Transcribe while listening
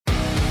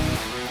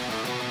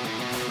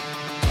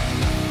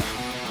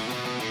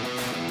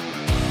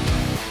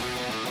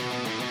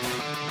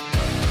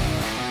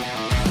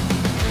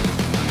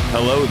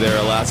Hello there,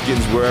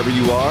 Alaskans, wherever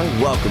you are.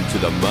 Welcome to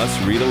the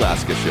Must Read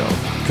Alaska Show,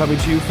 coming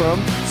to you from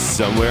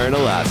somewhere in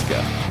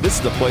Alaska. This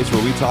is the place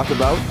where we talk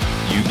about,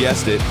 you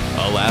guessed it,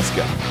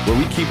 Alaska, where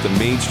we keep the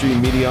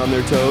mainstream media on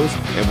their toes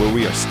and where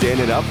we are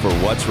standing up for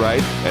what's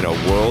right in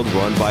a world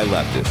run by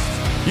leftists.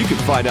 You can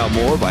find out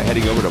more by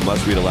heading over to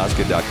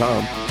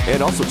mustreadalaska.com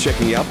and also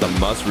checking out the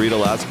Must Read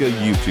Alaska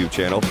YouTube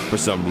channel for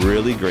some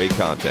really great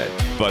content.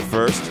 But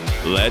first,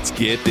 let's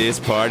get this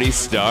party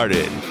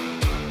started.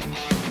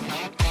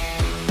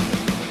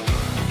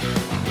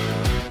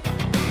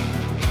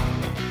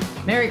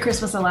 Merry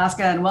Christmas,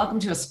 Alaska, and welcome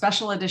to a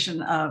special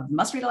edition of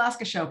Must Read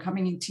Alaska Show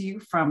coming to you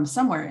from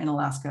somewhere in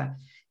Alaska.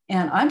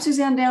 And I'm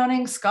Suzanne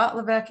Downing. Scott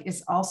Levesque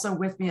is also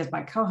with me as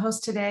my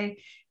co-host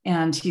today,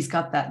 and he's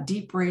got that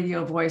deep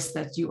radio voice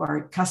that you are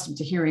accustomed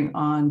to hearing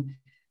on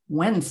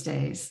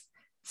Wednesdays.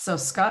 So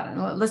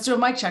Scott, let's do a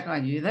mic check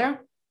on you. You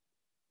there?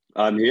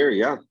 I'm here,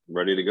 yeah,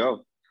 ready to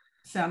go.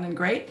 Sounding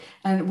great.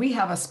 And we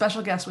have a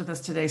special guest with us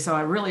today, so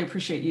I really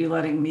appreciate you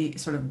letting me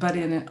sort of butt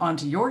in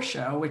onto your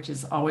show, which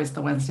is always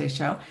the Wednesday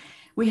show.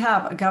 We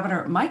have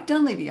Governor Mike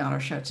Dunleavy on our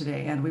show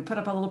today, and we put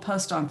up a little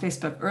post on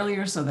Facebook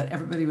earlier so that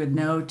everybody would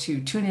know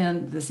to tune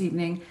in this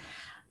evening.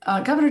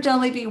 Governor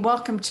Dunleavy,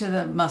 welcome to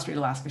the Must Read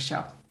Alaska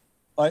Show.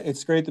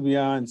 It's great to be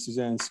on,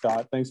 Suzanne and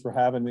Scott. Thanks for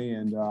having me,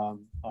 and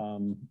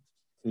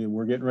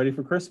we're getting ready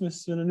for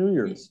Christmas and a New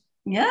Year's.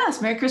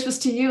 Yes, Merry Christmas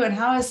to you. And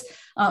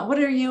what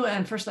are you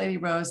and First Lady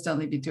Rose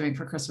Dunleavy doing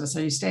for Christmas?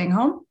 Are you staying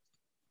home?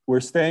 We're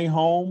staying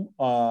home.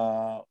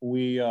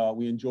 We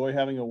enjoy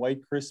having a white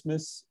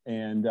Christmas,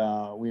 and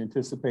we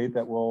anticipate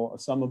that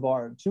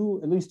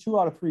at least two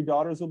out of three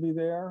daughters will be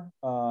there.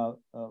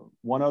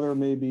 One other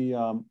may be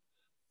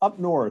up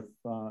north,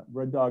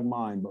 Red Dog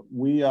Mine, but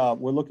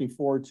we're looking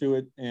forward to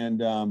it,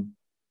 and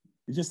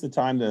it's just the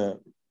time to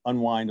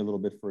unwind a little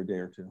bit for a day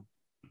or two.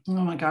 Oh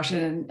my gosh,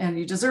 and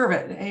you deserve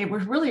it. Hey,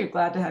 we're really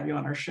glad to have you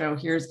on our show.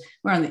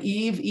 We're on the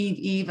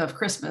eve of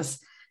Christmas,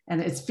 and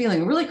it's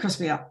feeling really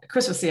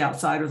Christmassy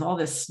outside with all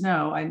this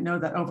snow. I know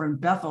that over in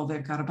Bethel,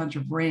 they've got a bunch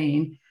of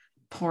rain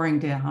pouring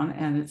down,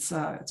 and it's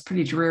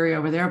pretty dreary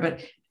over there.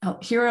 But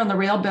here on the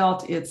rail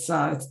belt, it's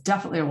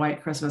definitely a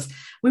white Christmas.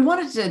 We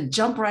wanted to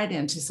jump right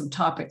into some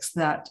topics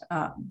that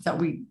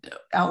we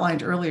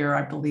outlined earlier,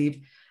 I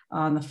believe,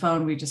 on the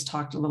phone. We just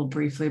talked a little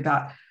briefly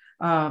about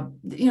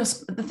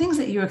the things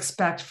that you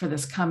expect for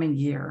this coming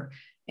year.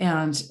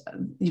 And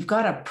you've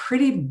got a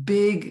pretty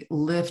big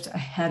lift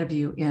ahead of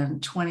you in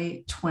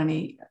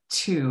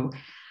 2022.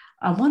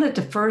 I wanted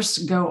to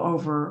first go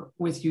over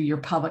with you your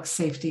public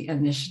safety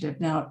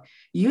initiative. Now,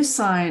 you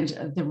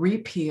signed the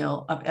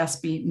repeal of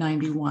SB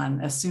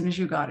 91 as soon as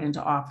you got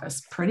into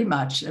office, pretty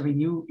much. I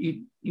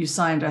mean, you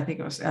signed, I think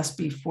it was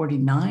SB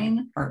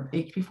 49 or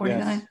HB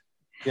 49.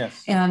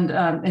 Yes.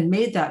 And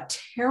made that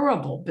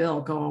terrible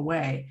bill go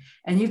away.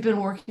 And you've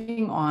been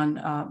working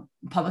on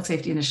public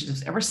safety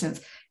initiatives ever since.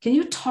 Can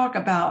you talk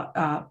about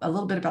a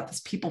little bit about this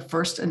People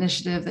First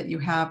initiative that you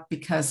have?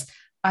 Because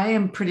I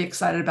am pretty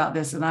excited about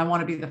this, and I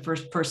want to be the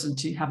first person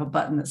to have a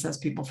button that says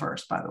People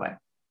First, by the way.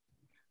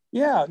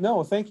 Yeah,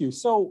 no, thank you.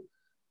 So,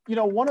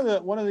 one of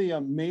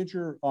the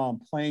major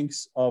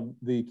planks of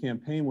the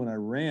campaign when I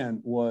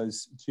ran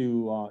was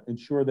to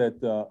ensure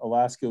that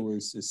Alaska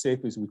was as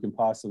safe as we can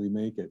possibly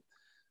make it.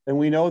 And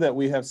we know that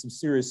we have some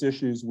serious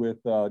issues with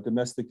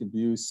domestic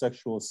abuse,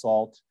 sexual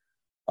assault,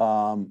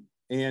 and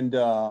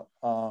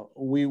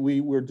we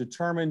were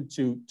determined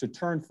to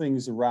turn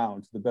things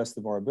around to the best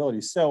of our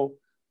ability. So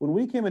when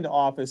we came into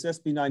office,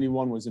 SB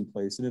 91 was in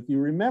place. And if you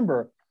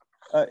remember,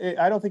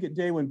 I don't think a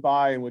day went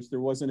by in which there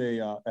wasn't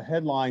a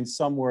headline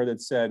somewhere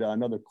that said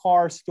another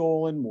car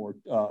stolen, more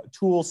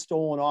tools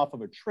stolen off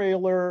of a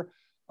trailer,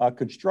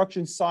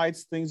 construction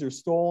sites, things are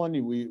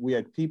stolen. We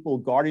had people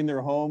guarding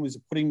their homes,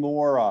 putting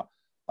more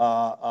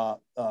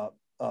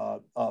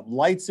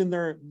lights in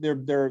their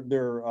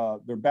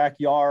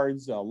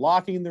backyards,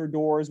 locking their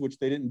doors, which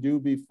they didn't do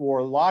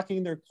before,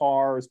 locking their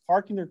cars,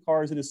 parking their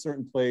cars in a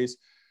certain place.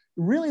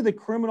 Really, the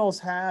criminals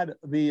had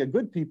the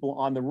good people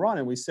on the run,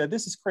 and we said,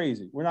 this is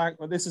crazy.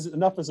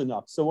 Enough is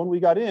enough. So when we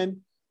got in,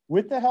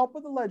 with the help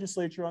of the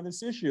legislature on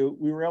this issue,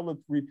 we were able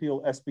to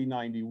repeal SB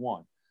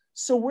 91.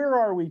 So where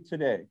are we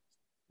today?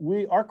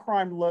 Our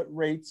crime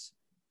rates,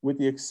 with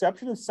the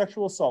exception of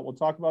sexual assault, we'll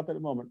talk about that in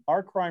a moment,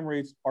 our crime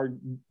rates are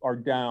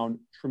down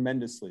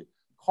tremendously.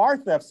 Car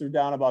thefts are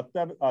down about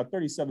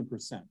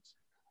 37%.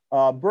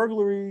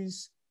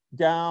 Burglaries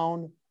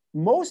down.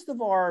 Most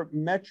of our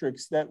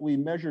metrics that we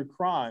measure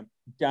crime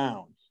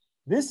down.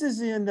 This is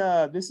a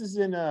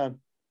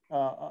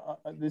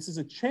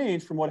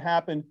change from what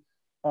happened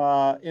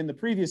in the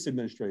previous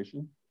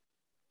administration,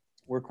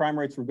 where crime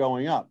rates were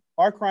going up.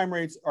 Our crime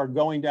rates are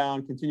going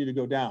down, continue to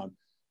go down.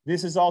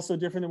 This is also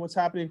different than what's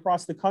happening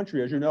across the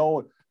country. As you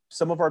know,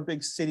 some of our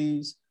big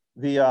cities,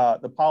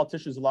 the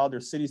politicians allowed their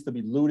cities to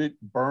be looted,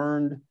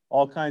 burned,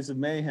 all kinds of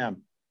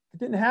mayhem. It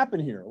didn't happen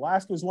here.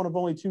 Alaska was one of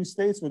only 2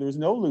 states where there was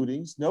no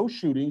lootings, no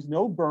shootings,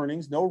 no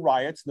burnings, no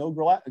riots, no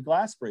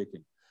glass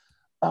breaking.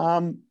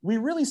 We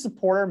really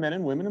support our men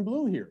and women in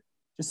blue here,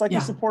 just like we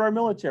support our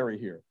military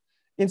here.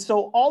 And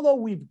so although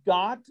we've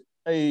got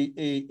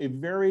a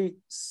very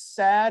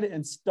sad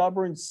and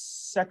stubborn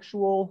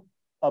sexual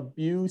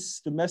abuse,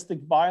 domestic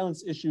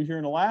violence issue here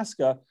in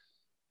Alaska,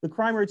 the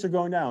crime rates are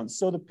going down.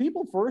 So the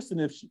People First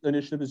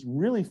initiative is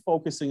really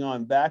focusing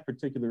on that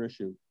particular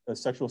issue,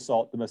 sexual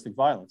assault, domestic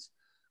violence.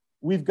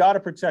 We've got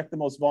to protect the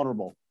most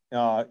vulnerable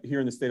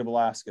here in the state of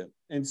Alaska.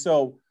 And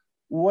so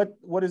what's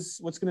going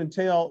to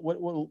entail,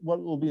 what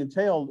will be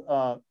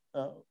entailed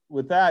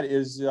with that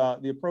is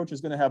the approach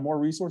is going to have more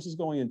resources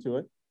going into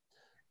it.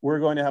 We're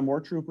going to have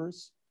more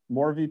troopers,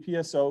 more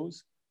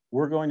VPSOs.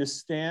 We're going to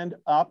stand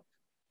up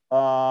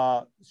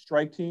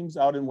strike teams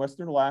out in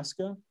Western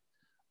Alaska.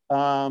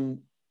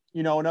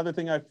 You know, another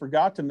thing I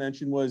forgot to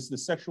mention was the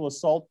sexual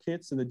assault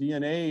kits and the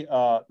DNA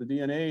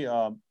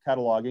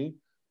cataloging.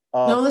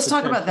 No, let's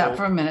talk about that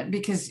for a minute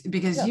because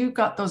Yeah. you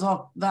got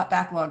that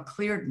backlog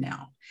cleared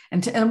now.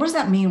 And what does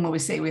that mean when we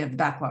say we have the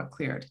backlog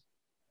cleared?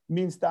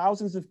 Means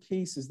thousands of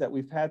cases that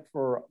we've had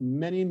for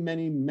many,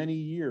 many, many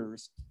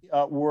years.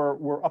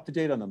 We're up to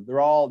date on them.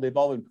 They've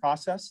all been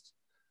processed,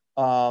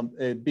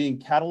 being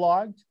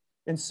cataloged,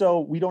 and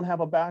so we don't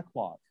have a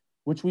backlog,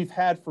 which we've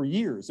had for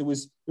years. It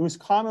was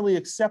commonly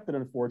accepted,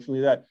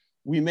 unfortunately, that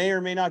we may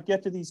or may not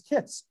get to these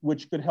kits,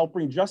 which could help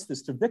bring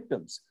justice to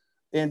victims.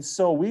 And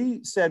so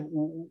we said,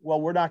 well,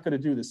 we're not going to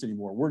do this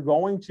anymore. We're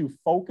going to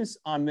focus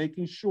on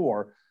making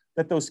sure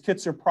that those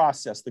kits are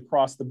processed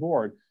across the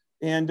board.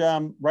 And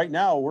right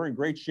now, we're in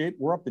great shape.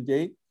 We're up to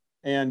date,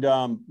 and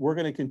we're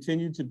going to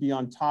continue to be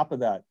on top of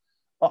that.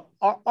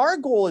 Our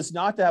goal is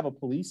not to have a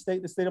police state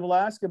in the state of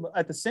Alaska, but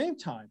at the same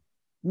time,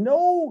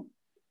 no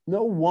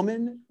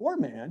woman or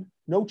man,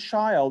 no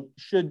child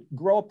should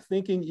grow up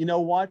thinking, you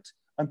know what,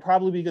 I'm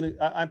probably going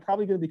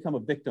to become a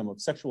victim of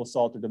sexual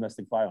assault or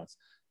domestic violence.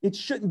 It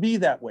shouldn't be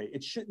that way.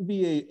 It shouldn't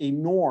be a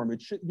norm.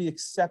 It shouldn't be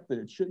accepted.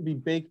 It shouldn't be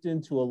baked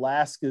into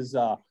Alaska's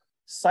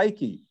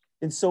psyche.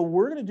 And so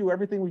we're going to do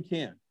everything we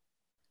can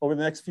over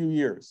the next few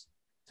years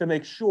to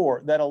make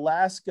sure that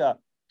Alaska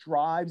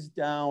drives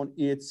down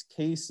its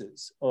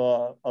cases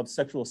of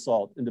sexual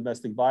assault and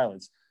domestic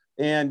violence.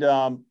 And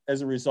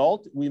as a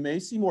result, we may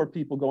see more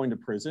people going to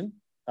prison.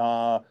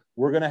 We're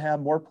going to have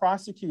more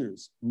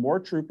prosecutors, more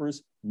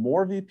troopers,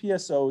 more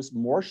VPSOs,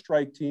 more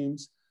strike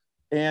teams,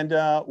 and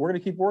we're going to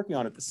keep working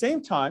on it. At the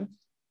same time,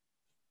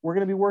 we're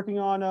going to be working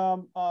on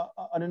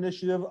an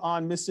initiative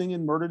on missing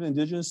and murdered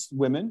Indigenous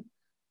women,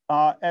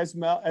 as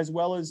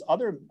well as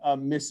other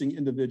missing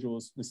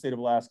individuals in the state of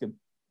Alaska.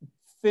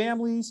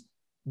 Families,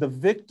 the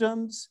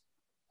victims,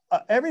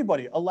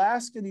 everybody.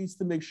 Alaska needs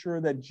to make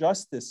sure that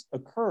justice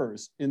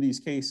occurs in these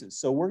cases.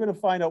 So we're going to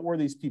find out where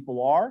these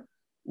people are.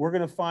 We're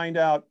going to find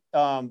out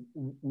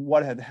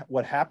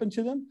what happened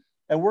to them.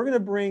 And we're going to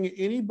bring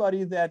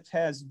anybody that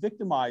has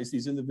victimized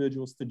these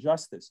individuals to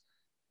justice.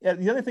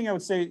 And the other thing I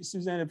would say,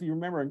 Suzanne, if you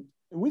remember,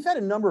 we've had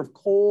a number of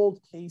cold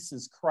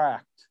cases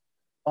cracked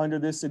under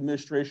this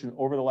administration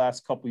over the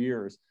last couple of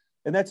years.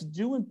 And that's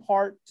due in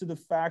part to the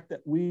fact that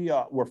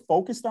we're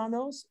focused on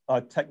those.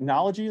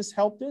 Technology has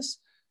helped us.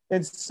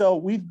 And so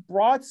we've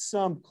brought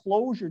some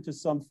closure to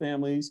some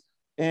families.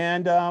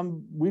 And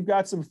we've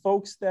got some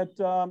folks that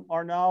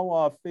are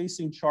now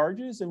facing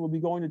charges and will be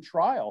going to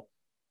trial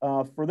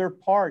for their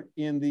part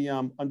in the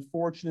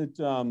unfortunate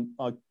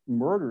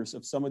murders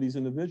of some of these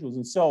individuals.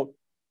 And so,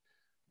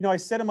 you know, I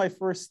said in my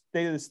first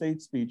State of the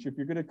State speech, if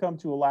you're going to come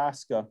to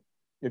Alaska,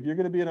 if you're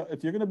going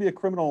to be a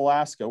criminal in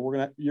Alaska,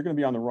 you're going to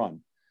be on the run.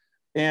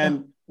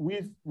 And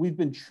we've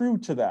been true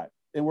to that.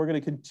 And we're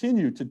going to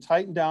continue to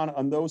tighten down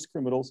on those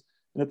criminals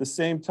and at the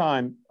same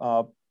time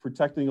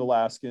protecting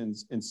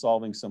Alaskans and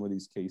solving some of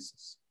these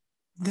cases.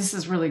 This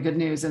is really good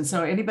news. And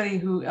so anybody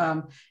who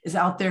is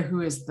out there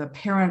who is the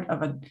parent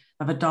of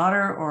a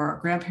daughter or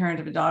a grandparent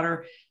of a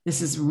daughter,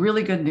 this is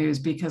really good news,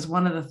 because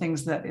one of the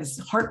things that is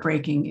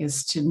heartbreaking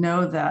is to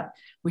know that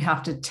we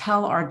have to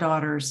tell our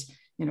daughters,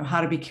 you know,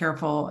 how to be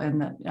careful,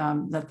 and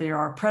that there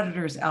are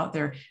predators out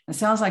there. It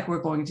sounds like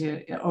we're going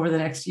to, over the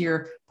next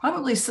year,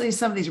 probably see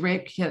some of these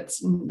rape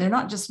kits. They're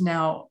not just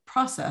now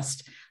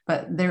processed,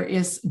 but there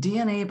is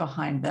DNA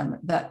behind them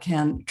that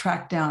can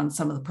track down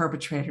some of the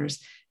perpetrators.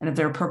 And if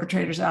there are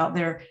perpetrators out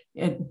there,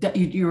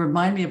 you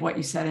remind me of what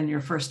you said in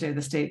your first Day of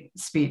the State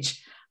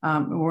speech.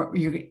 You're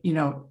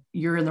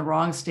in the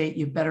wrong state.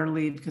 You better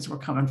leave, because we're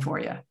coming for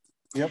you.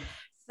 Yep.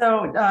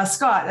 So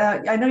Scott,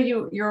 I know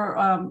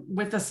you're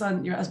with us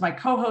as my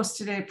co-host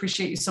today.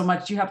 Appreciate you so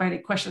much. Do you have any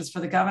questions for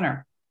the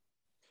governor?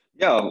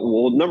 Yeah,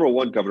 well, number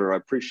one, Governor, I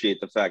appreciate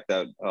the fact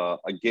that,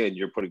 again,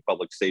 you're putting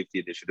public safety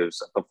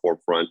initiatives at the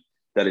forefront.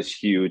 That is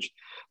huge.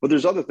 But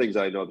there's other things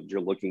I know that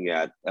you're looking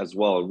at as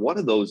well. And one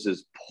of those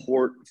is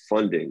port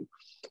funding,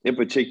 in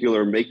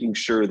particular, making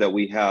sure that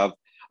we have,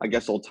 I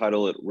guess I'll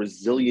title it,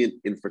 resilient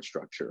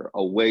infrastructure,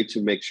 a way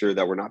to make sure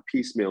that we're not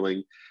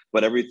piecemealing,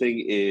 but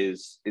everything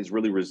is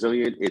really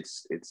resilient.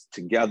 It's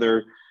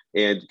together.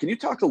 And can you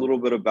talk a little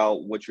bit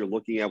about what you're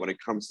looking at when it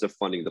comes to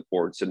funding the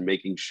ports and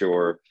making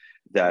sure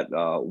that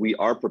we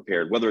are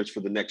prepared, whether it's for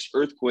the next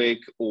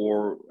earthquake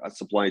or a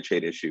supply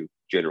chain issue,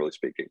 generally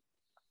speaking?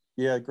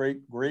 Yeah,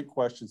 great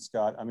question,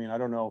 Scott. I mean, I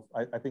don't know.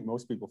 I think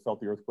most people felt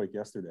the earthquake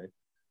yesterday.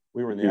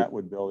 We were in the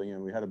Atwood building,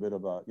 and we had a bit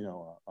of a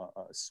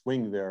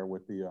swing there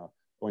with the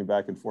going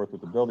back and forth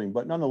with the building.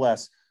 But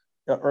nonetheless,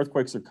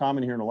 earthquakes are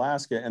common here in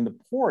Alaska, and the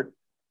port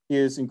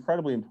is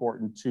incredibly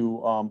important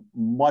to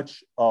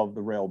much of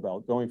the rail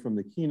belt, going from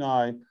the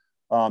Kenai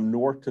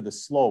north to the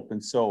slope.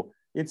 And so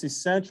it's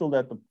essential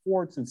that the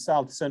ports in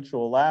South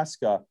Central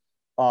Alaska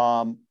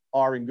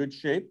are in good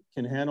shape,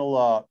 can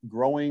handle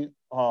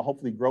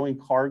hopefully growing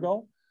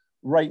cargo.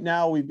 Right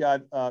now, we've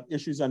got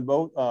issues on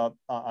both,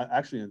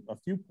 actually a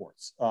few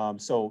ports.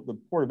 So the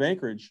Port of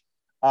Anchorage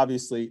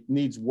obviously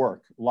needs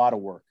work, a lot of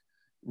work.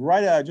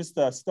 Right, just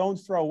a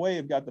stone's throw away,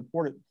 we've got the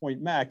port at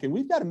Point Mac, and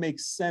we've got to make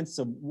sense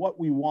of what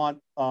we want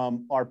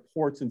our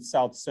ports in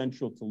South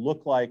Central to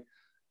look like,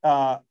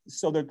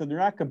 so that they're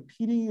not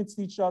competing against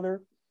each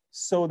other,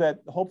 so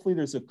that hopefully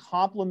there's a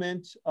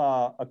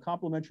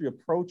complementary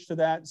approach to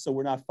that. So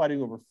we're not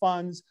fighting over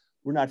funds,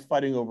 we're not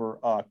fighting over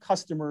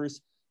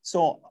customers.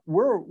 So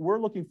we're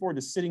looking forward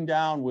to sitting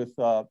down with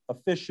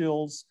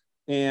officials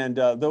and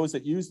those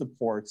that use the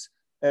ports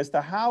as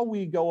to how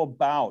we go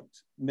about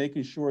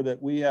making sure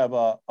that we have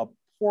a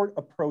port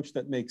approach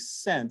that makes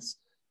sense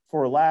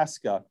for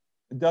Alaska.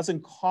 It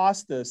doesn't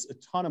cost us a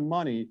ton of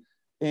money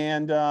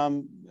and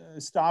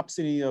stops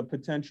any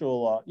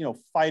potential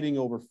fighting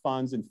over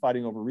funds and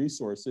fighting over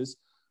resources.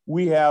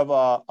 We have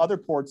other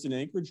ports in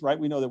Anchorage, right?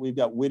 We know that we've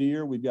got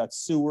Whittier, we've got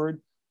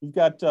Seward, we've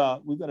got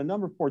a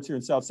number of ports here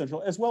in South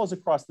Central, as well as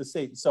across the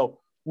state. So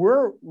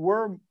we're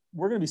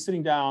going to be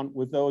sitting down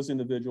with those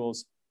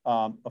individuals,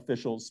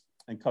 officials,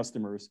 and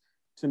customers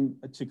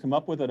to come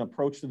up with an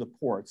approach to the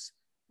ports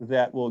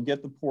that will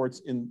get the ports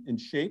in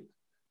shape,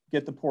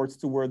 get the ports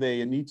to where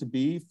they need to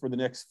be for the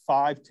next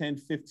 5, 10,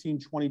 15,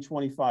 20,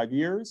 25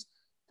 years,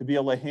 to be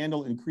able to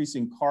handle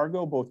increasing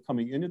cargo, both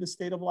coming into the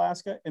state of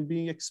Alaska and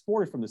being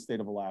exported from the state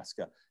of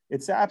Alaska.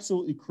 It's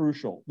absolutely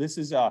crucial. This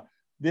is a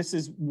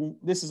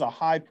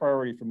high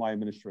priority for my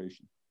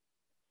administration.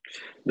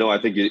 No,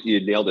 I think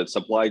you nailed it.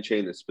 Supply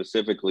chain, and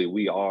specifically,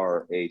 we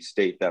are a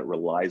state that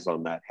relies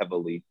on that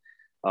heavily,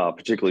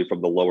 particularly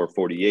from the lower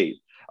 48.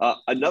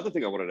 Another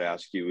thing I wanted to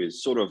ask you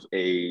is sort of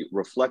a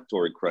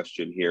reflectory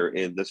question here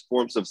in this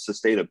forms of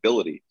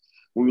sustainability.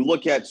 When we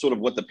look at sort of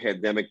what the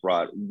pandemic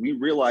brought, we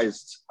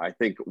realized, I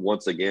think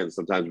once again,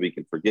 sometimes we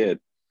can forget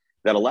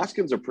that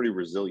Alaskans are pretty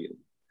resilient,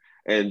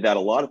 and that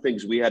a lot of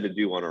things we had to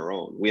do on our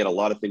own. We had a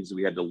lot of things that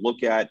we had to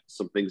look at,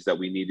 some things that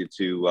we needed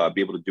to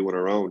be able to do on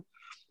our own.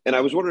 And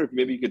I was wondering if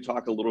maybe you could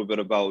talk a little bit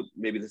about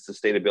maybe the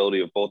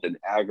sustainability of both in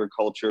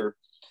agriculture,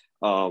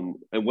 and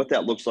what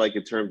that looks like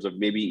in terms of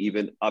maybe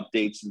even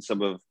updates in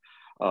some of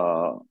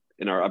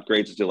in our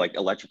upgrades to like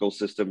electrical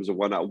systems and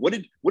whatnot. What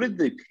did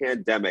the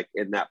pandemic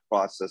in that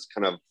process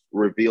kind of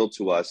reveal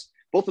to us,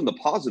 both in the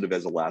positive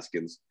as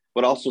Alaskans,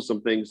 but also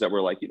some things that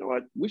were like, you know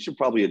what, we should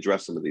probably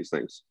address some of these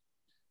things?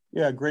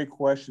 Yeah, great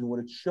question. What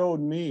it showed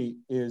me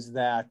is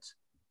that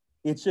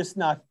it's just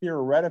not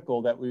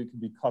theoretical that we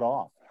could be cut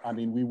off. I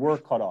mean, we were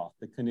cut off.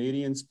 The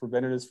Canadians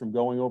prevented us from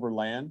going over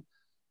land.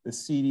 The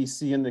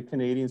CDC and the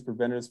Canadians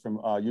prevented us from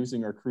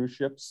using our cruise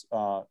ships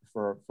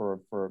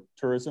for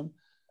tourism.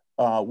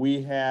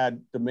 We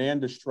had demand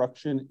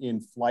destruction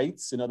in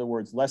flights. In other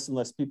words, less and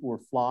less people were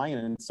flying.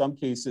 And in some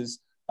cases,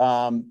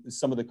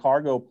 some of the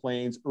cargo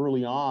planes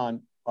early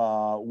on,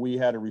 we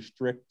had to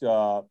restrict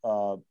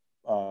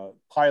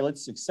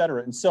pilots, et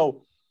cetera. And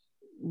so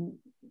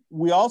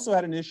we also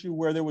had an issue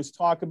where there was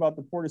talk about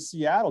the Port of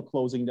Seattle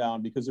closing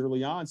down because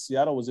early on,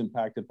 Seattle was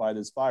impacted by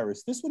this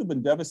virus. This would have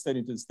been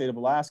devastating to the state of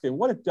Alaska. And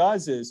what it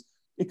does is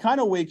it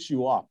kind of wakes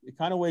you up. It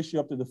kind of wakes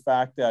you up to the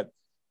fact that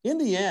in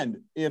the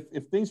end, if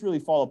things really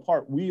fall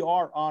apart, we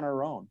are on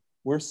our own.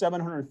 We're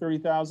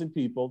 730,000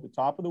 people, the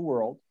top of the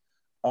world.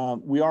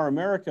 We are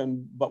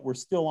American, but we're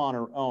still on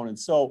our own. And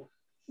so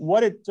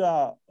what it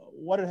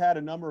had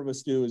a number of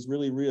us do is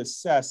really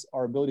reassess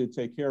our ability to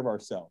take care of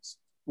ourselves.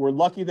 We're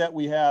lucky that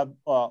we have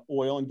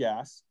oil and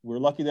gas. We're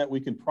lucky that we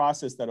can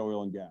process that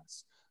oil and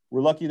gas.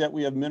 We're lucky that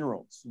we have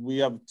minerals. We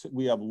have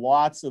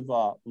lots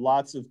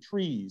of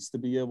trees to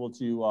be able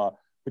to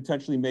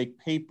potentially make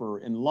paper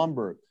and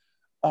lumber.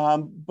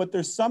 But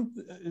there's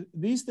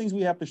these things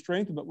we have to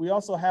strengthen, but we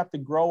also have to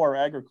grow our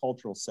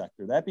agricultural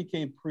sector. That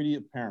became pretty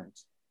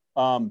apparent.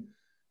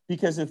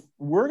 Because if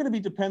we're going to be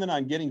dependent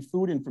on getting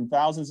food in from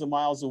thousands of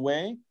miles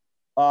away,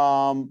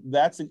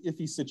 that's an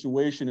iffy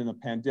situation in a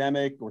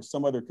pandemic or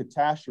some other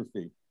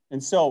catastrophe.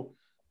 And so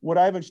what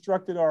I've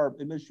instructed our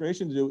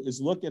administration to do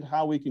is look at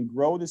how we can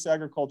grow this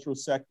agricultural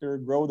sector,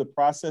 grow the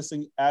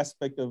processing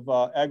aspect of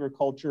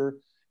agriculture,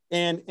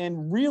 and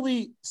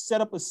really set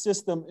up a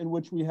system in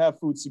which we have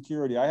food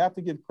security. I have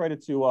to give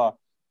credit to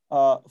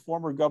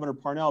former Governor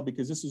Parnell,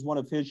 because this is one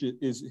of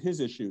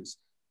his issues,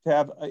 to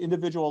have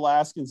individual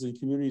Alaskans and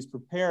communities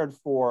prepared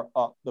for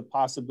the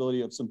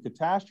possibility of some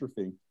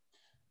catastrophe.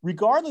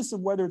 Regardless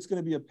of whether it's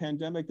going to be a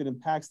pandemic that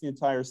impacts the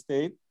entire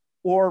state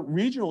or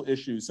regional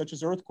issues such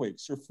as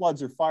earthquakes or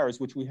floods or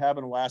fires, which we have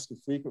in Alaska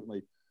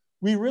frequently,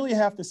 we really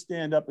have to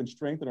stand up and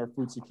strengthen our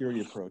food security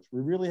approach.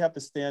 We really have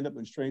to stand up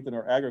and strengthen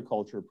our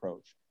agriculture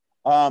approach.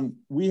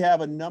 We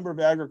have a number of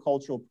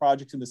agricultural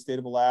projects in the state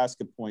of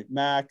Alaska, Point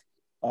Mac.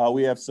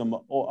 We have some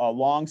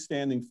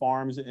long-standing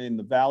farms in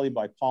the valley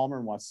by Palmer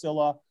and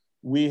Wasilla.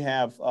 We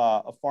have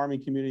a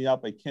farming community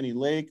up by Kenny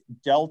Lake,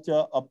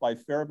 Delta up by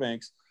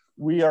Fairbanks.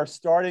 We are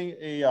starting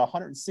a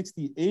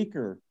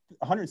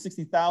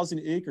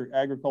 160,000 acre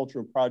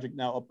agricultural project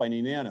now up by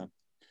Nenana.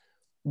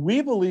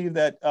 We believe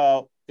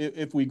that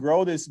if we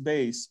grow this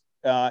base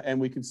and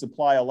we can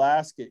supply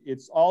Alaska,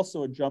 it's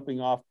also a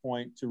jumping off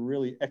point to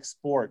really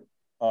export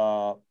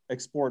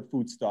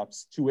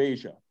foodstuffs to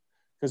Asia,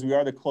 because we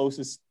are the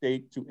closest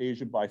state to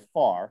Asia by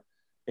far.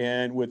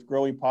 And with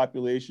growing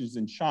populations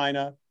in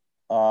China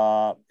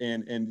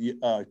and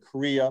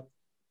Korea,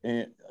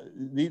 and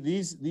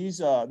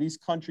these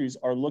countries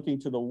are looking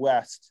to the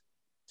West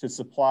to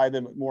supply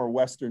them more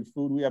Western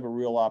food. We have a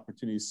real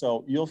opportunity.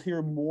 So you'll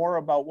hear more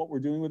about what we're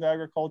doing with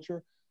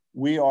agriculture.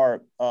 We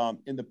are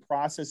in the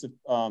process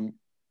of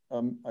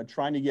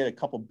trying to get a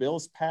couple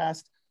bills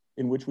passed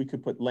in which we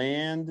could put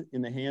land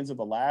in the hands of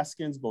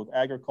Alaskans, both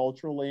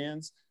agricultural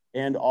lands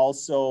and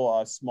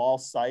also small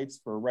sites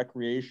for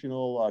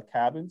recreational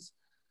cabins.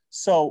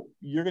 So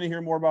you're going to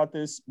hear more about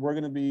this. We're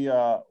going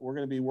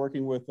to be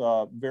working with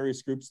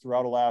various groups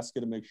throughout Alaska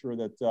to make sure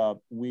that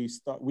we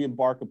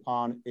embark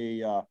upon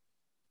an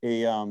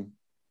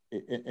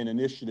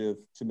initiative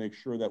to make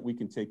sure that we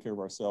can take care of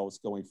ourselves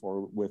going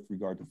forward with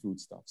regard to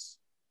foodstuffs.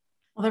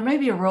 Well, there may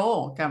be a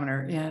role,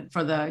 Governor,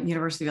 for the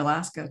University of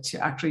Alaska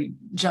to actually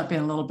jump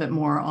in a little bit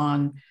more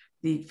on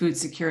the food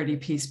security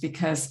piece,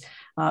 because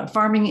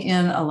farming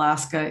in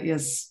Alaska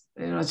is,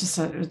 it's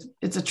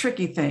a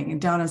tricky thing.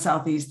 And down in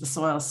Southeast, the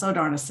soil is so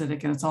darn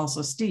acidic and it's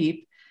also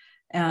steep.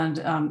 And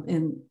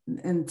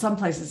in some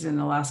places in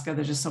Alaska,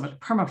 there's just so much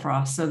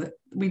permafrost. So that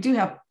we do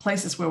have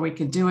places where we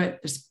can do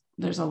it.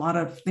 There's a lot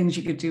of things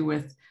you could do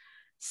with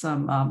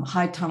some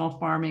high tunnel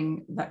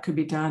farming that could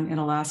be done in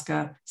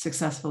Alaska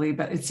successfully,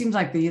 but it seems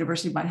like the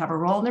university might have a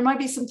role. And there might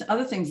be some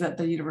other things that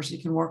the university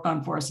can work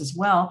on for us as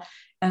well.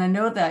 And I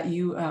know that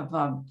you have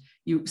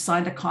you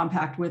signed a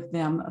compact with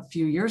them a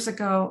few years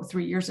ago,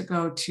 3 years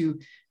ago, to,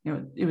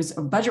 it was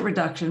a budget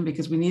reduction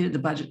because we needed the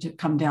budget to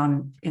come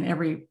down in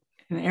every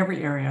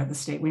area of the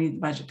state. We need the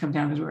budget to come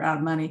down because we were out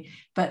of money.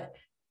 But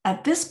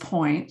at this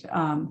point,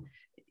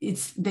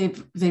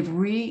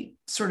 they've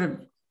sort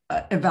of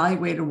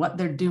evaluated what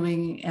they're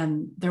doing,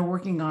 and they're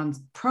working on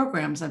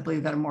programs, I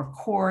believe, that are more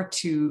core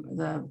to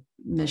the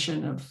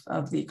mission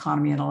of the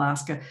economy in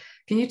Alaska.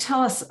 Can you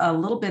tell us a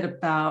little bit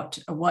about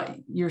what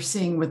you're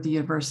seeing with the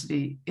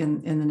university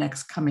in the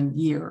next coming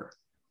year?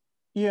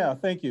 Yeah,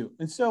 thank you.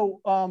 And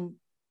so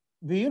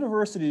the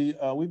university,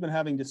 we've been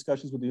having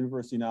discussions with the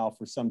university now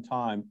for some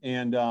time,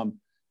 and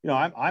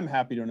I'm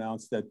happy to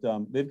announce that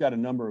they've got a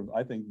number of,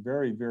 I think,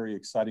 very, very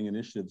exciting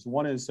initiatives.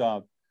 One is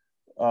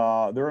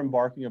they're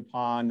embarking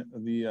upon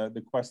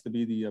the quest to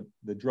be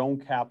the drone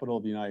capital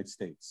of the United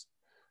States.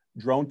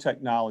 Drone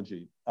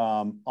technology,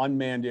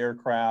 unmanned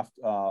aircraft,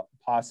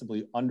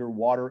 possibly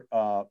underwater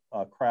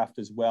craft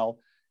as well.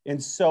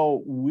 And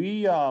so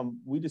we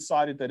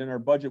decided that in our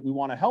budget, we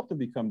want to help them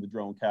become the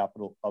drone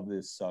capital of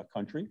this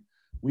country.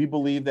 We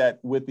believe that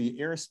with the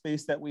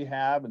airspace that we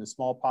have and the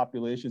small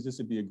populations, this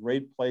would be a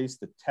great place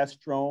to test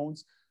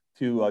drones,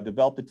 to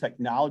develop the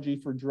technology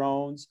for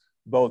drones,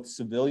 both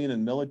civilian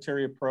and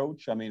military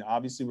approach. I mean,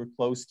 obviously we're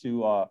close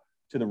to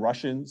the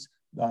Russians.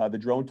 The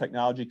drone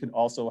technology can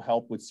also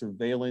help with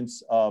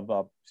surveillance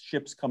of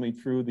ships coming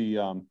through the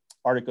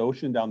Arctic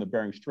Ocean down the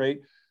Bering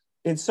Strait.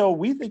 And so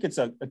we think it's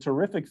a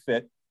terrific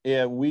fit.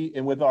 And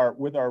with our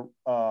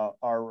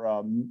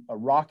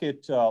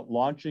rocket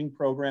launching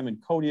program in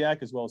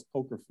Kodiak, as well as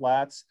Poker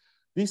Flats,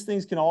 these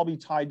things can all be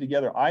tied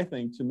together, I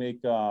think, to make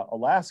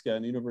Alaska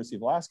and the University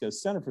of Alaska a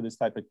center for this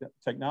type of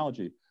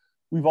technology.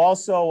 We've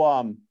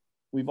also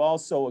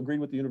agreed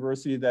with the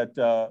university that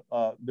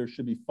there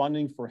should be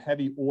funding for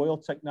heavy oil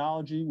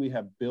technology. We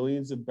have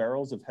billions of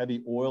barrels of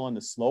heavy oil on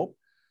the slope.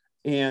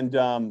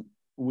 And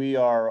we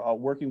are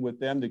working with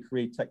them to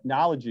create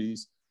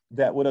technologies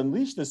that would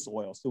unleash this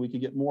oil so we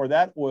could get more of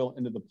that oil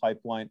into the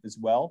pipeline as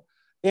well.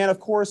 And of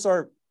course,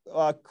 our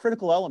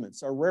critical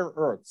elements, our rare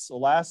earths.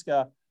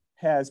 Alaska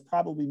has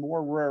probably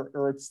more rare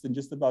earths than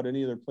just about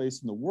any other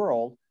place in the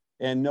world.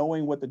 And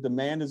knowing what the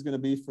demand is going to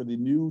be for the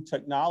new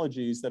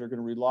technologies that are going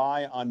to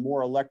rely on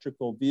more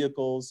electrical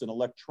vehicles and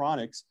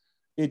electronics,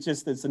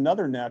 it's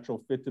another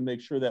natural fit to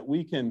make sure that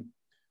we can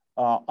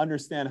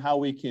understand how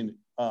we can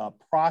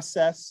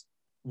process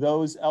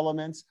those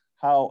elements.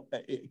 How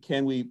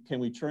can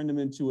we turn them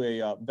into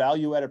a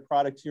value-added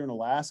product here in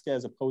Alaska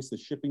as opposed to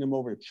shipping them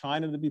over to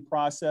China to be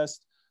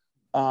processed?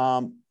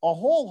 A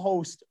whole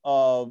host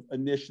of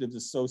initiatives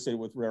associated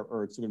with rare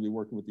earths we're going to be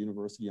working with the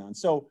university on.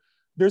 So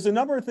there's a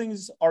number of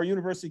things our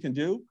university can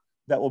do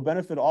that will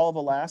benefit all of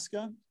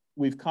Alaska.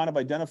 We've kind of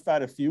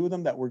identified a few of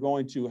them that we're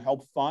going to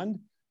help fund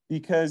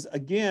because,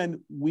 again,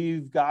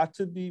 we've got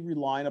to be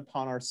relying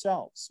upon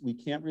ourselves. We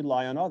can't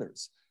rely on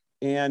others.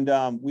 And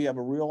we have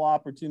a real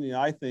opportunity,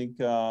 I think,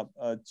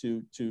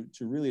 to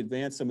really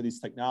advance some of these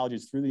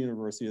technologies through the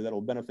university that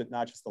will benefit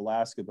not just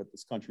Alaska, but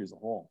this country as a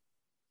whole.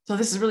 So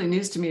this is really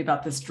news to me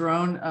about this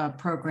drone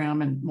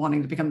program and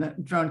wanting to become the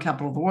drone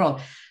capital of the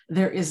world.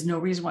 There is no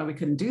reason why we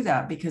couldn't do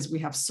that, because we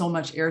have so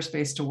much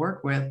airspace to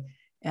work with.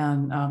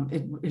 And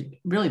it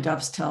really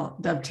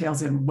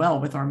dovetails in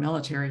well with our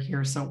military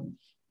here. So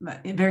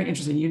very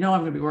interesting. You know, I'm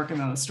going to be working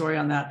on a story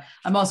on that.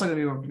 I'm also going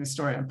to be working on a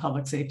story on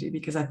public safety,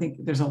 because I think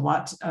there's a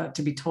lot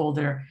to be told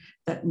there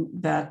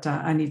that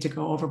I need to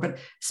go over. But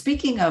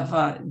speaking of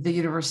the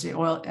university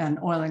oil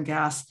and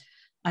gas,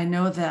 I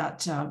know that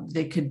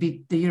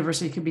the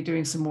university could be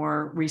doing some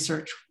more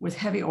research with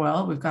heavy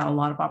oil. We've got a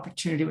lot of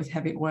opportunity with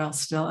heavy oil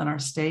still in our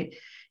state.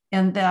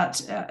 And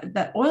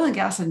that oil and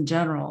gas in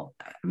general,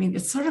 I mean,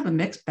 it's sort of a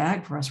mixed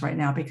bag for us right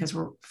now, because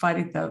we're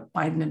fighting the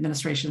Biden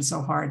administration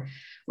so hard.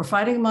 We're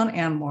fighting them on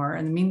ANWR,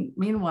 and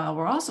meanwhile,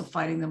 we're also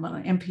fighting them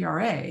on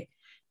MPRA.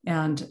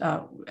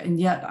 And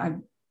yet,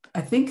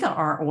 I think that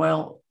our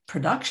oil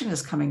production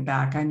is coming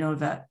back. I know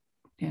that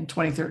in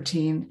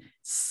 2013,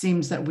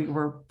 seems that we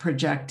were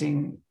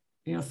projecting,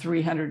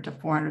 300 to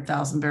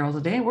 400,000 barrels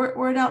a day.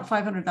 We're at about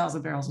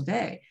 500,000 barrels a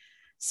day.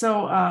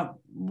 So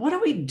what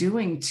are we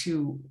doing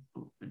to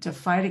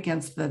fight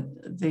against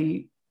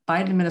the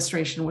Biden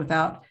administration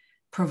without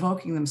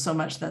provoking them so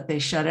much that they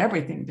shut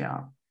everything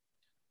down?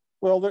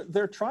 Well,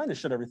 they're trying to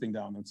shut everything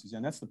down,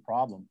 Suzanne. That's the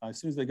problem. As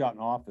soon as they got in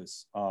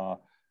office,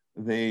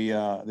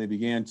 they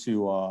began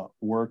to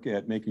work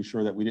at making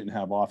sure that we didn't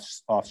have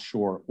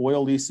offshore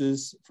oil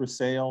leases for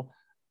sale.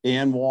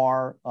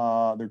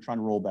 ANWR, they're trying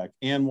to roll back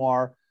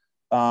ANWR.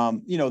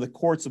 The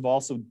courts have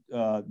also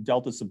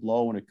dealt us a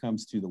blow when it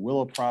comes to the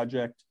Willow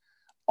Project.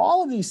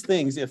 All of these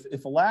things,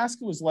 if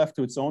Alaska was left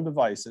to its own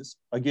devices,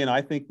 again,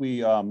 I think we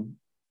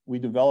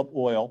develop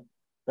oil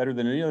better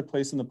than any other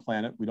place on the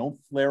planet. We don't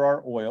flare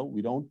our oil.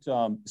 We don't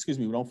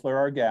flare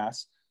our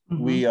gas.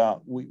 Mm-hmm.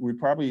 We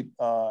probably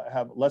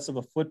have less of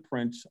a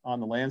footprint on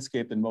the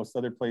landscape than most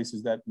other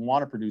places that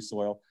want to produce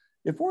oil.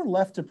 If we're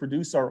left to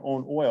produce our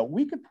own oil,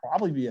 we could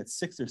probably be at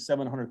 600,000 or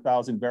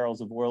 700,000 barrels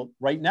of oil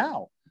right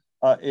now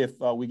if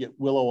we get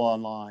Willow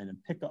online and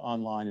Pika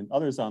online and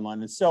others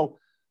online. And so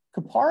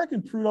Kuparuk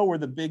and Prudhoe were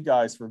the big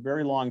guys for a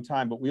very long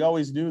time, but we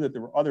always knew that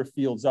there were other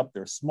fields up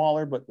there,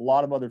 smaller, but a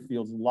lot of other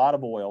fields, a lot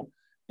of oil.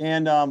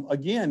 And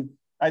again,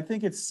 I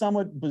think it's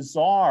somewhat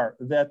bizarre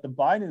that the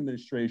Biden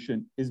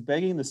administration is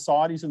begging the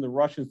Saudis and the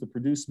Russians to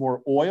produce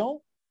more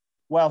oil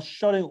while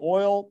shutting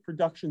oil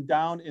production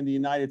down in the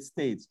United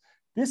States.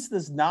 This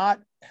does not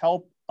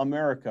help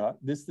America.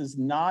 This does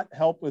not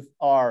help with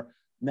our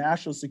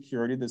national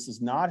security. This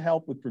does not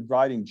help with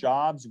providing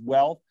jobs,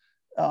 wealth.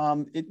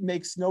 It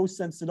makes no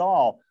sense at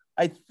all.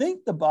 I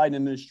think the Biden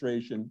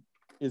administration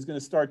is going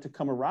to start to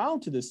come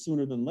around to this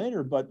sooner than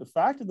later. But the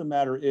fact of the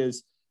matter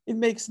is, it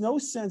makes no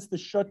sense to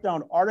shut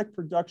down Arctic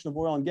production of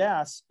oil and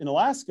gas in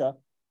Alaska.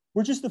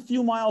 We're just a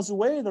few miles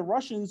away. The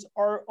Russians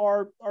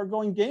are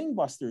going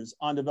gangbusters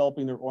on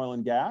developing their oil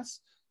and gas.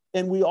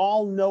 And we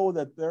all know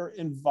that their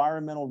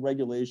environmental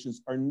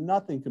regulations are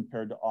nothing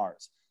compared to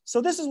ours.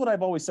 So this is what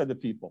I've always said to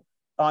people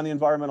on the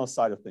environmental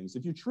side of things.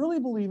 If you truly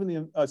believe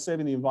in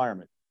saving the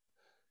environment,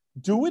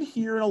 do it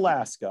here in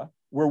Alaska,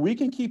 where we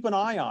can keep an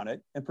eye on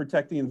it and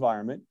protect the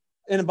environment.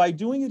 And by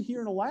doing it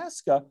here in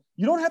Alaska,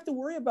 you don't have to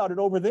worry about it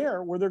over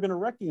there where they're going to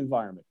wreck the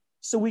environment.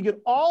 So we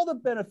get all the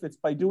benefits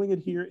by doing it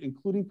here,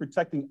 including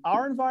protecting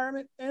our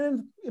environment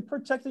and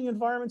protecting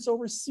environments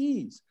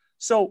overseas.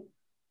 So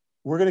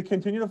we're going to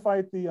continue to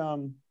fight the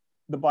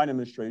Biden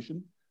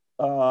administration.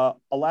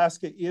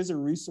 Alaska is a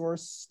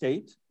resource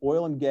state.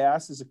 Oil and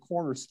gas is a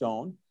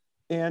cornerstone.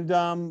 And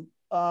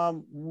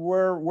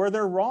where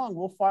they're wrong,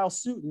 we'll file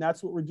suit. And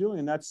that's what we're doing.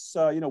 And that's,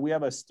 we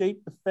have a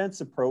state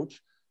defense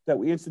approach that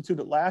we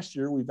instituted last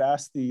year. We've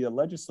asked the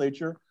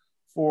legislature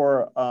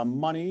for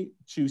money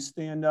to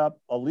stand up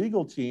a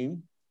legal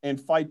team and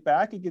fight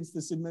back against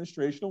this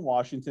administration in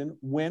Washington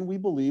when we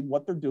believe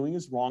what they're doing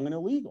is wrong and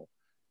illegal.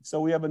 So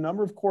we have a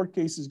number of court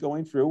cases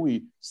going through.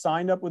 We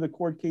signed up with a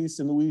court case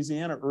in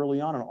Louisiana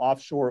early on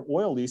offshore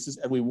oil leases,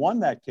 and we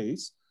won that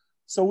case.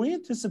 So we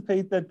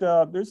anticipate that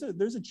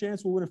there's a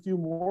chance we'll win a few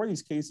more of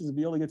these cases and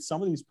be able to get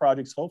some of these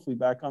projects hopefully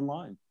back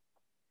online.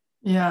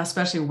 Yeah,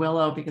 especially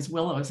Willow, because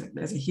Willow is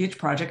a huge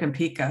project, and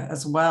Pika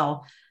as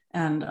well.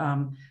 And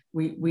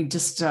we're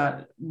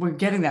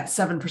getting that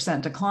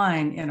 7%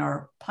 decline in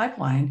our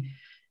pipeline.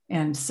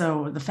 And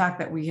so the fact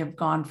that we have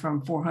gone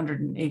from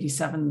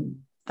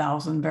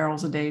 487,000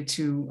 barrels a day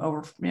to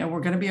over, we're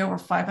going to be over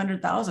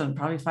 500,000,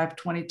 probably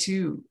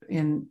 522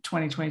 in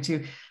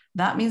 2022.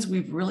 That means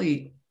we've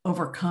really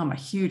overcome a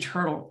huge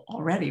hurdle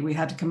already. We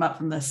had to come up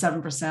from the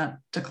 7%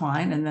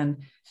 decline and then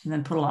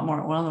put a lot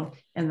more oil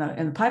in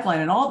the pipeline.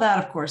 And all that,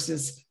 of course,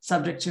 is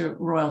subject to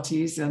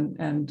royalties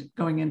and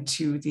going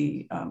into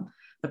the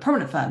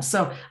permanent fund.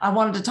 So I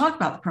wanted to talk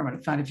about the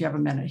permanent fund if you have a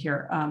minute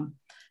here.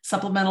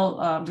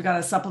 Supplemental, we've got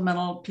a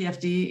supplemental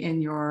PFD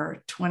in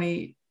your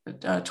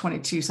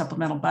 2022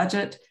 supplemental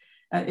budget.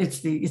 It's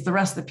the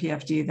rest of the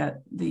PFD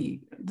that the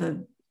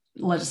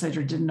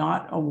legislature did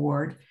not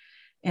award.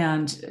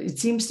 And it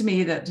seems to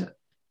me that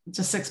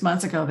just 6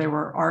 months ago, they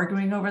were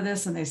arguing over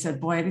this and they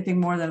said, boy, anything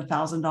more than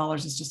 $1,000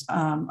 is just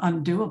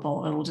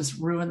undoable. It'll just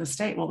ruin the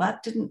state. Well,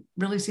 that didn't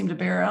really seem to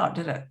bear out,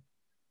 did it?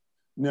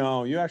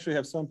 No, you actually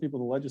have some people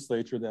in the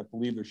legislature that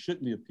believe there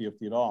shouldn't be a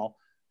PFD at all.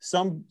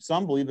 Some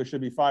believe there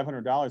should be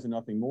 $500 and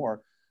nothing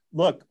more.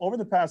 Look, over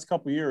the past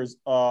couple of years,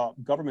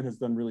 government has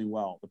done really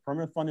well. The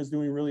permanent fund is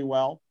doing really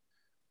well.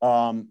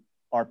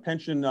 Our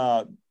pension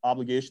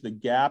obligation, the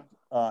gap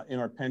in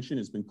our pension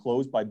has been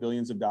closed by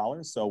billions of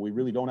dollars. So we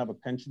really don't have a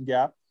pension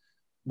gap.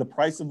 The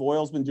price of oil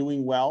has been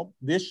doing well.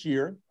 This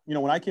year, you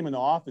know, when I came into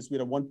office, we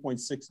had a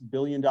 $1.6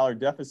 billion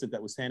deficit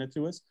that was handed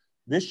to us.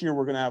 This year,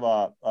 we're going to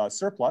have a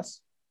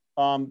surplus.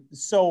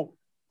 So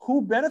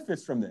who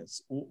benefits from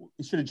this?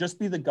 Should it just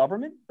be the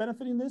government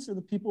benefiting this or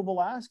the people of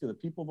Alaska? The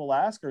people of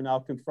Alaska are now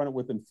confronted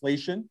with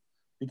inflation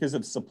because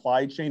of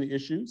supply chain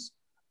issues.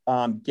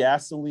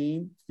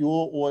 Gasoline,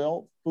 fuel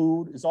oil,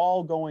 food is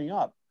all going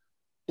up.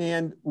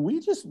 And we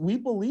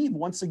believe,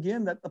 once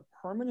again, that the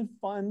permanent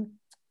fund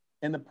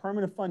and the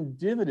permanent fund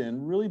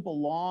dividend really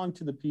belong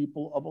to the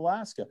people of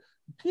Alaska.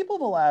 The people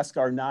of Alaska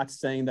are not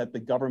saying that the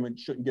government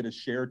shouldn't get a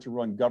share to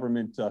run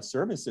government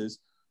services.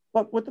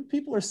 But what the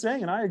people are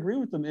saying, and I agree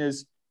with them,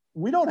 is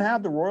we don't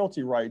have the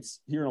royalty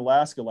rights here in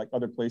Alaska like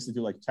other places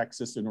do, like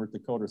Texas or North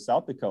Dakota or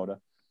South Dakota.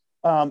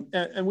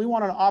 And we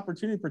want an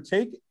opportunity to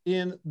partake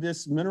in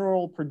this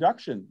mineral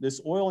production,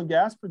 this oil and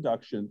gas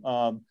production.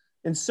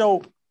 And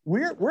so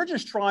we're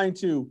just trying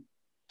to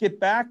get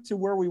back to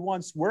where we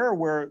once were,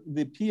 where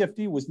the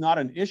PFD was not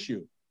an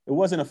issue. It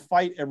wasn't a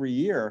fight every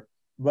year.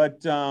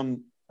 But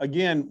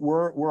again,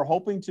 we're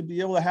hoping to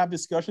be able to have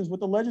discussions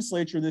with the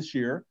legislature this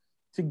year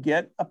to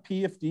get a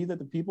PFD that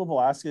the people of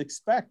Alaska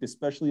expect,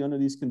 especially under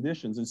these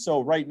conditions. And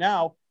so right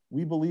now,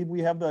 we believe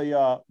we have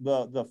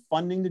the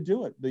funding to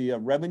do it, the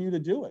revenue to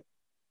do it.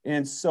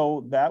 And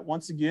so that,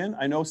 once again,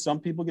 I know some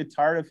people get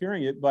tired of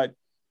hearing it, but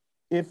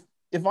if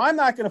I'm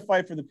not going to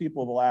fight for the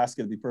people of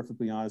Alaska, to be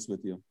perfectly honest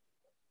with you,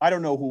 I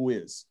don't know who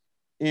is.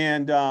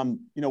 And,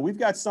 you know, we've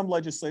got some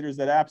legislators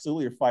that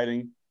absolutely are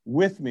fighting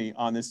with me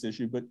on this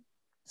issue, but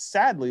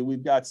sadly,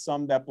 we've got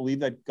some that believe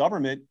that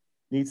government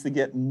needs to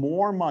get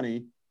more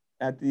money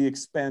at the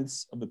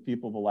expense of the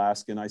people of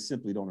Alaska. And I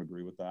simply don't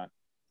agree with that.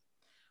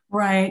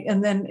 Right.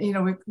 And then, you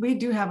know, we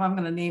do have, I'm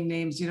going to name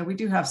names, you know, we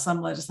do have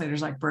some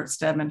legislators like Bert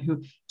Stedman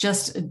who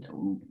just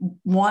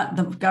want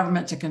the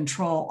government to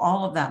control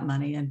all of that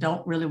money and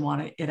don't really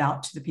want it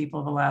out to the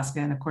people of Alaska.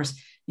 And of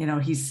course, you know,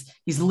 he's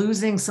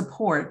losing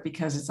support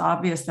because it's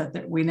obvious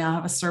that we now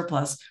have a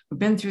surplus. We've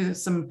been through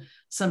some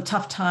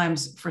tough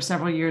times for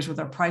several years with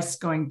our price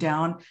going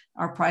down.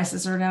 Our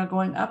prices are now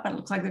going up. And it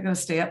looks like they're going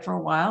to stay up for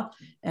a while.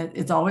 And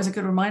it's always a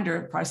good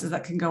reminder, prices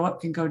that can go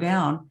up can go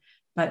down.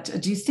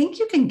 But do you think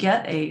you can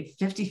get a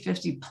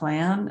 50-50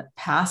 plan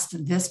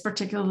past this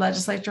particular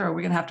legislature, or are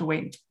we going to have to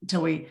wait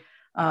until we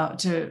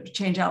to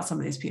change out some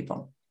of these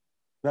people?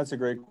 That's a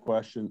great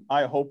question.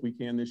 I hope we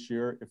can this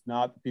year. If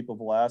not, the people of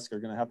Alaska are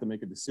going to have to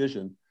make a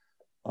decision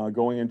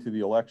going into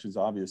the elections,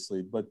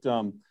 obviously. But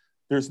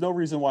there's no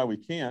reason why we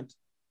can't.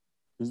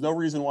 There's no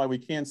reason why we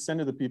can't send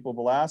to the people of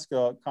Alaska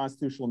a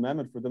constitutional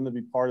amendment for them to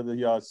be part of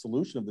the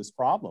solution of this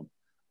problem.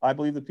 I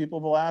believe the people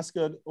of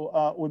Alaska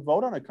would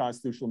vote on a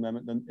constitutional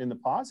amendment in the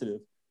positive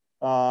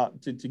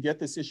to get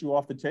this issue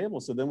off the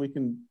table. So then we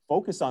can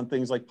focus on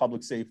things like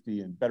public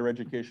safety and better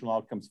educational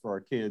outcomes for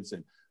our kids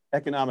and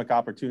economic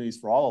opportunities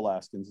for all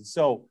Alaskans. And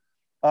so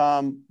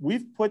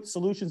we've put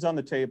solutions on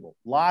the table,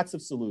 lots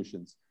of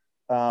solutions.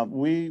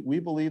 We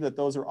believe that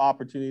those are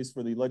opportunities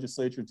for the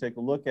legislature to take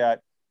a look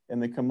at,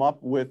 and they come up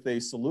with a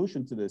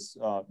solution to this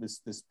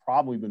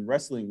problem we've been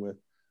wrestling with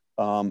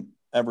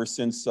ever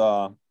since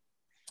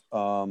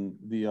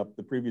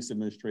the previous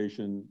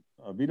administration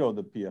vetoed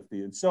the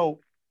PFD. And so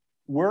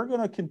we're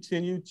going to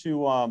continue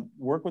to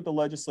work with the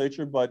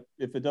legislature, but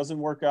if it doesn't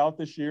work out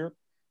this year,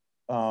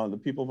 the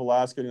people of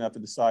Alaska are going to have to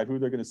decide who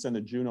they're going to send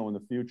to Juneau in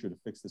the future to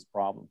fix this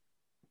problem.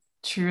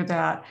 True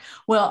that.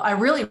 Well, I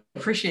really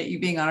appreciate you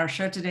being on our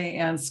show today.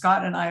 And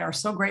Scott and I are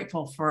so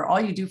grateful for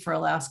all you do for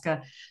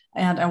Alaska.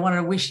 And I want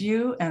to wish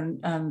you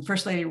and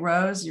First Lady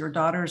Rose, your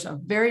daughters, a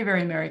very,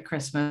 very Merry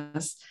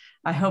Christmas.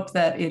 I hope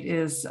that it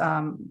is,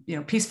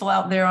 peaceful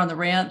out there on the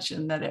ranch,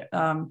 and that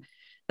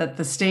that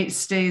the state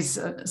stays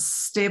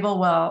stable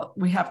while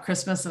we have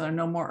Christmas and there are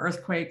no more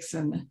earthquakes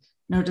and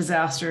no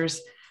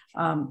disasters.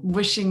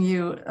 Wishing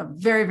you a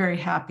very, very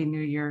happy New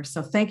Year.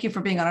 So thank you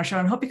for being on our show,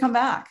 and hope you come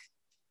back.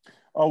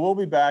 Oh, we'll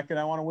be back, and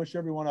I want to wish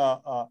everyone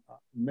a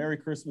Merry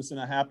Christmas and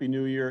a Happy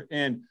New Year.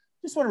 And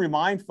just want to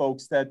remind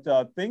folks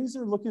that things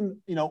are looking,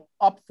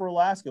 up for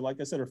Alaska. Like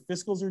I said, our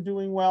fiscals are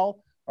doing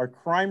well. Our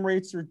crime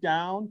rates are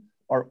down.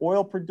 Our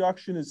oil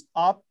production is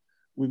up.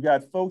 We've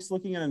got folks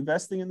looking at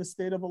investing in the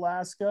state of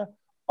Alaska.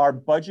 Our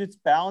budget's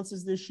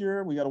balances this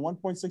year. We got a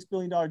 $1.6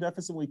 billion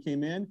deficit when we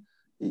came in.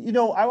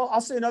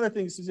 I'll say another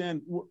thing,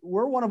 Suzanne.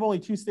 We're one of only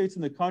 2 states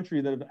in the country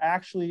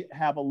that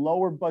have a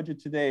lower budget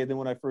today than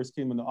when I first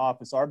came into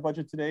office. Our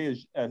budget today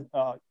is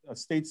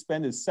state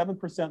spend is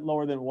 7%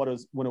 lower than what it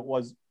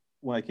was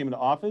when I came into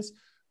office.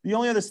 The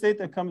only other state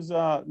that comes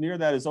near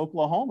that is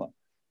Oklahoma.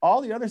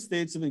 All the other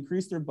states have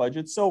increased their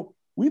budgets. So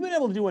we've been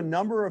able to do a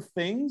number of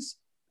things,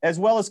 as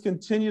well as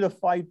continue to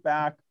fight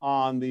back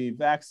on the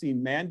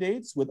vaccine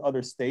mandates with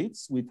other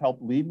states. We've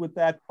helped lead with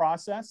that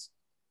process.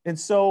 And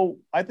so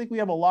I think we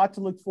have a lot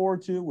to look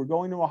forward to. We're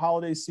going to a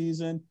holiday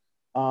season.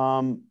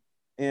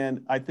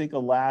 And I think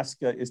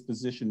Alaska is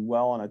positioned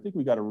well. And I think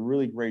we got a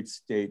really great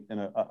state and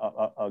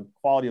a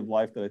quality of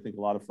life that I think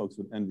a lot of folks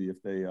would envy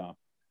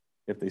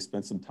if they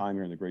spent some time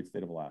here in the great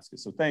state of Alaska.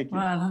 So thank you.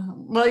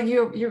 Well,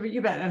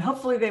 you bet. And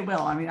hopefully they will.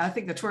 I mean, I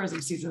think the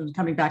tourism season is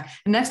coming back.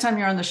 And next time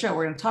you're on the show,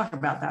 we're going to talk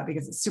about that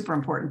because it's super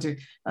important to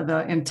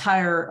the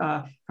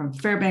entire, from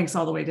Fairbanks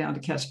all the way down to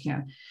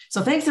Ketchikan.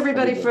 So thanks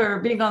everybody for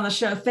being on the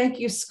show.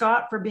 Thank you,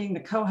 Scott, for being the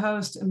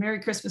co-host.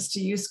 Merry Christmas to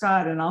you,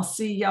 Scott. And I'll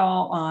see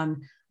y'all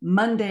on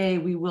Monday.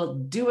 We will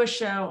do a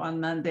show on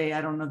Monday.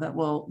 I don't know that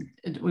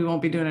we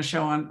won't be doing a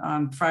show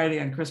on Friday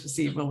on Christmas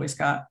Eve, will we,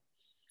 Scott?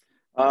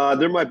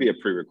 There might be a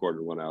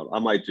pre-recorded one out. I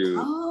might do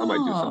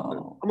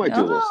something. I might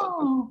do a little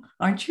something.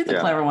 Aren't you the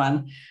clever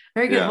one?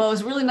 Very good. Yeah. Well, it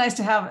was really nice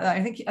to have.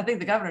 I think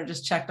the governor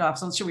just checked off.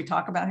 So should we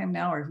talk about him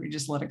now, or if we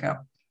just let it go?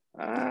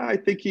 I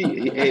think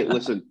hey,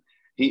 listen.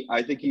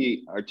 I think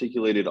he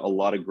articulated a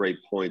lot of great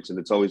points, and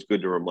it's always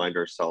good to remind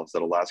ourselves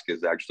that Alaska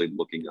is actually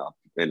looking up,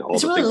 and all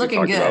it's the really things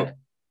looking we talked good. about.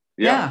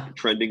 Yeah,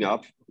 trending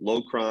up,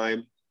 low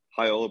crime,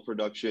 high oil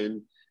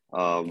production.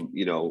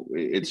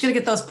 It's going to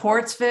get those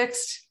ports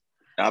fixed.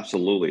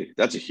 Absolutely.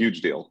 That's a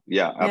huge deal.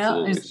 Yeah,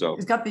 absolutely. So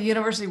he's got the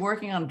university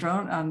working on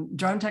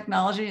drone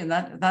technology, and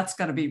that's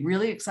going to be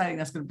really exciting.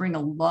 That's going to bring a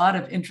lot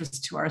of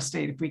interest to our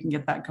state if we can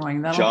get that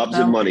going. Jobs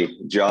and money.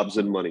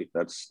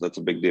 That's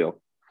a big deal.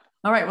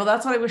 All right. Well,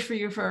 that's what I wish for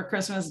you for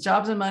Christmas: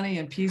 jobs and money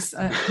and peace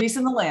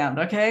in the land.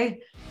 Okay.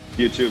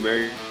 You too.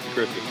 Merry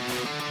Christmas.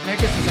 Merry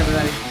Christmas,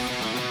 everybody.